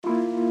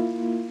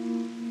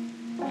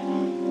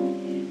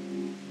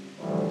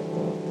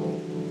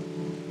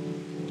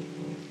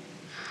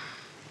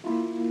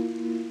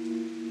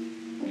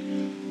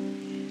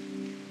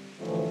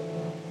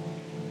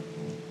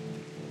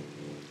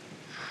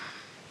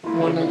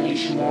One of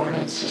these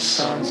mornings the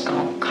sun's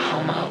gonna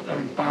come up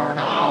and burn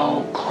a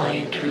hole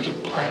clean through the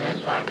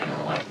planet like an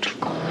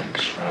electrical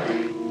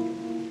X-ray.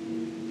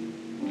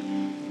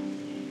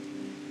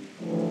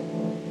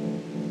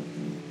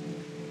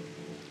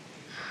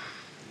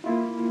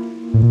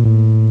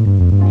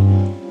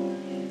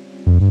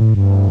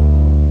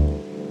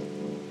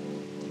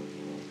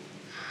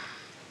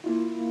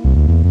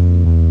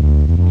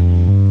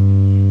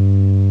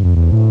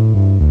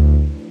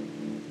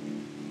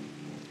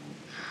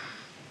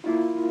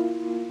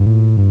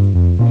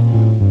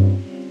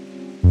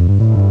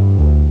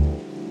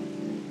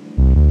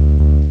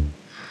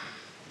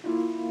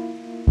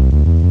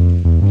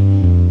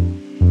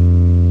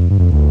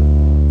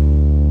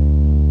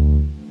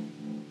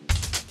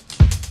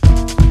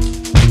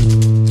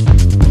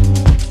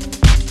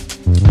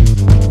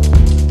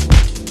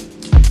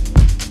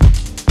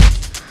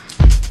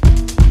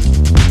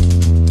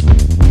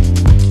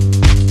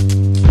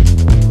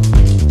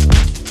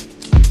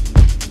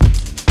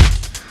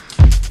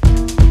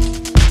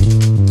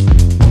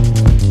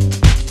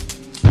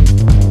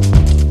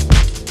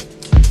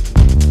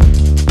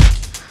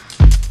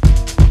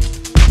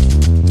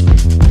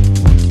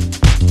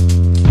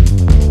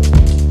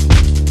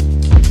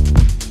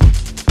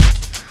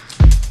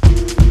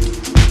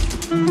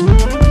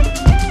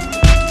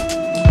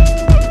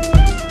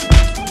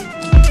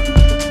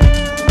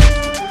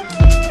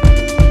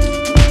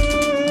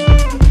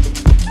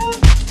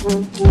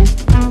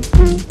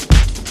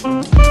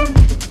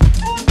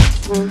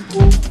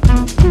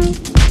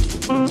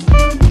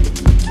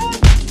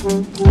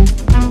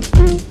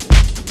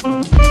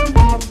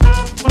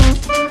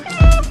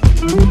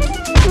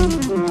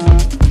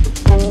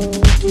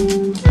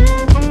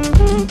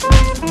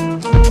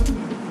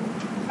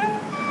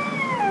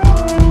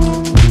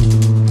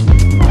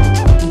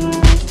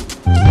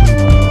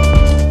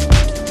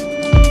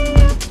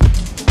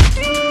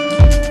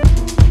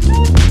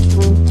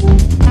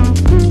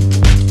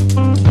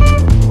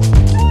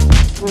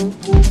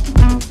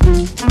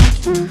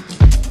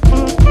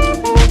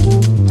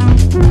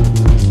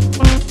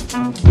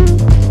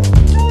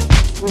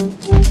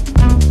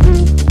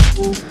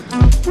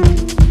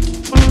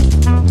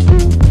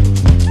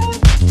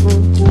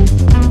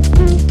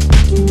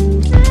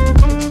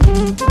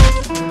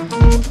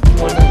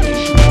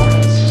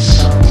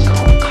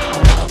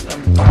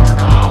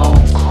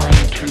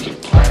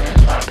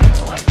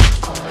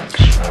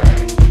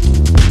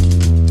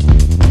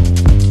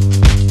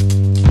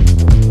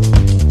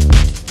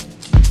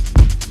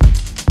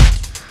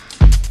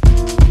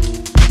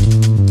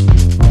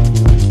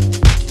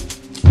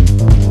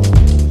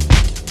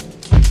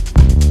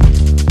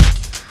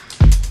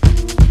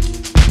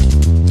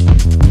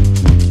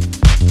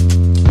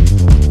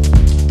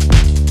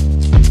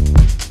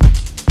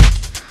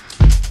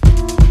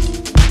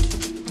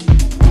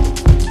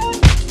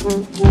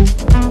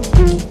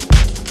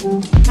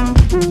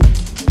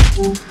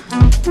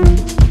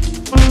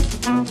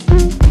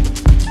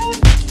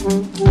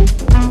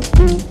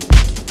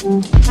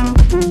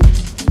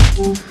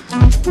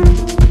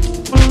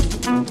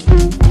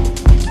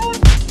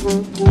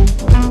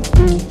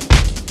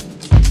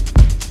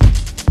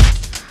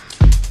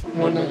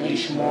 One of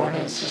these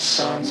mornings the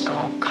sun's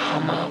gonna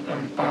come up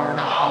and burn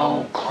a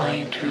hole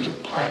clean through the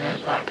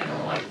planet like an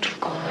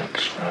electrical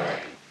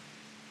X-ray.